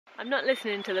I'm not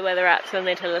listening to the weather apps when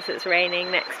they tell us it's raining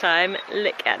next time.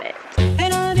 Look at it.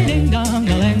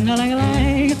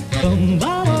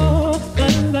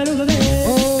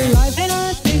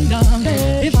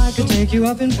 If I could take you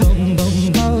up in boom,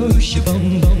 boom, bosh,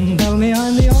 boom, boom, tell me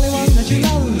I'm the only one that you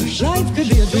know. Life could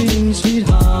be a dream,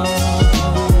 sweetheart.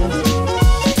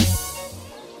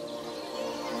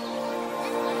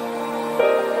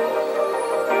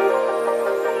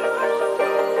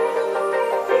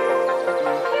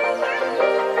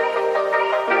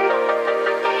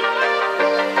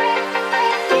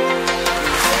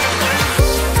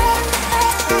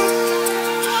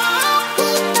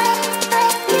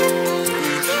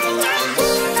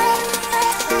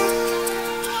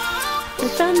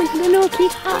 The Glenorchy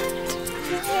hut.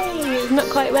 Yay! It's not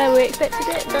quite where we expected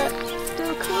it, but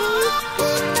still cool.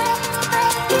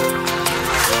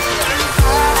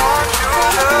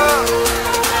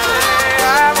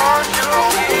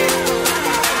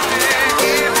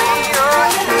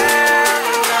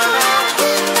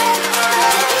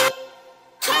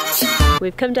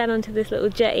 We've come down onto this little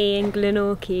jetty in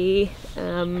Glenorchy,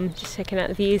 just checking out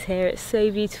the views here. It's so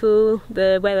beautiful.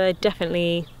 The weather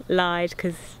definitely lied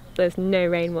because there's no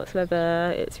rain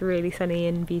whatsoever. It's really sunny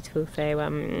and beautiful, so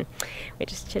we're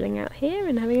just chilling out here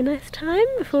and having a nice time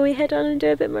before we head on and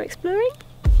do a bit more exploring.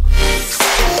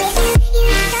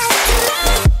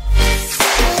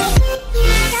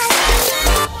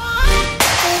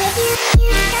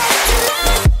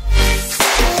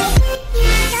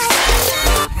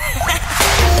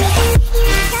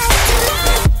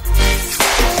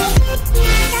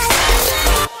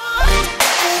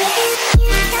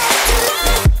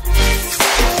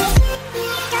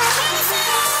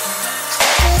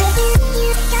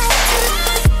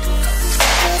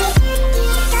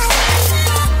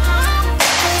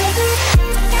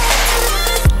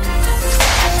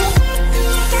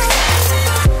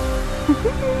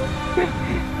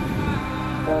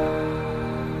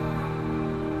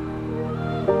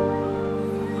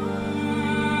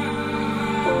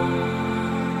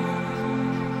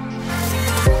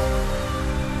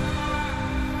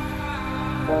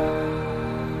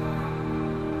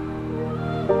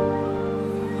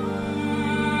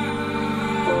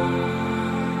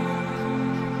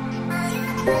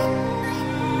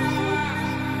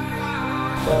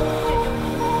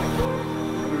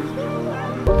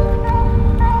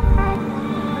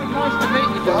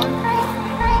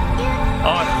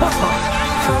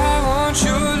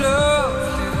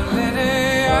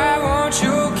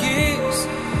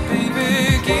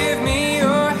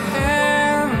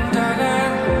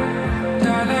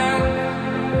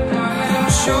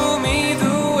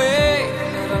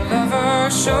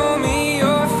 Show me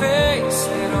your face,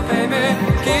 little baby.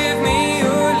 Give me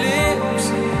your lips,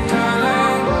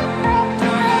 darling,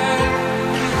 darling.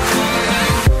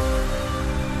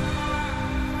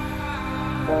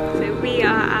 So we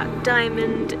are at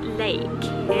Diamond Lake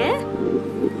here,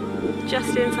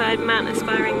 just inside Mount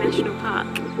Aspiring National Park.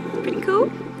 Pretty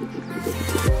cool.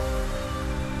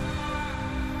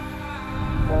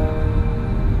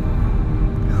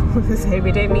 So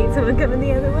we don't meet someone coming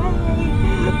the other way.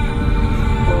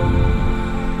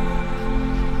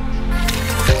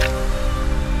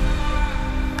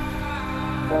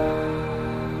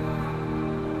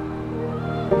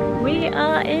 We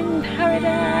are in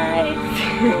paradise!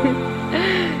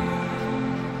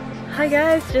 Hi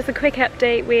guys, just a quick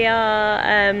update. We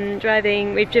are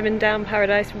we've driven down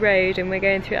Paradise Road and we're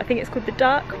going through, I think it's called the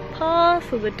Dark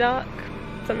Path or the Dark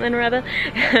something or other.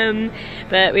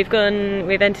 But we've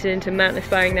entered into Mount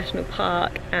Aspiring National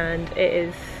Park and it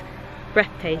is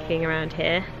breathtaking around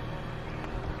here.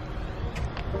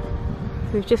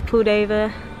 So we've just pulled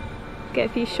over, get a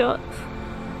few shots.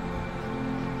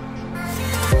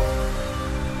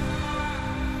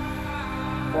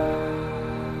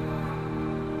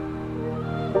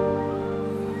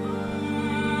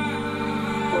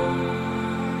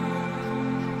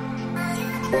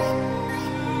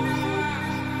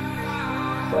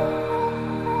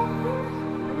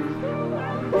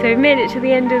 So we've made it to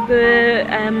the end of the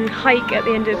hike at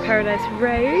the end of Paradise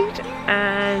Road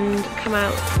and come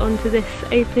out onto this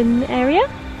open area,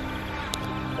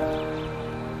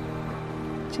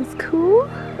 which is cool.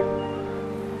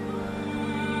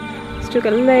 Still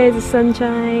got loads of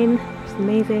sunshine, it's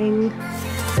amazing.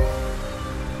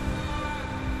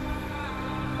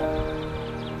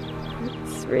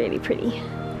 It's really pretty.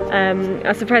 I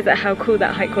was surprised at how cool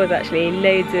that hike was actually.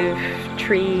 Loads of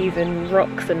trees and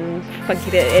rocks and funky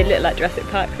bit. It looked like Jurassic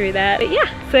Park through there. But yeah,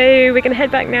 so we're gonna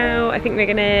head back now. I think we're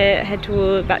gonna head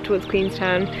back towards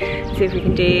Queenstown, see if we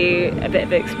can do a bit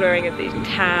of exploring of the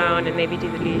town and maybe do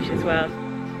the Luge as well.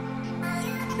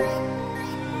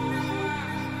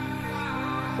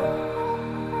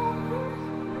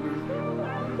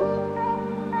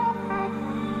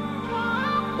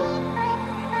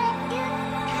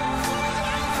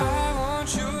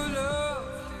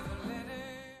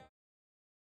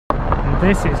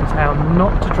 This is how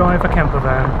not to drive a camper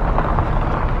van.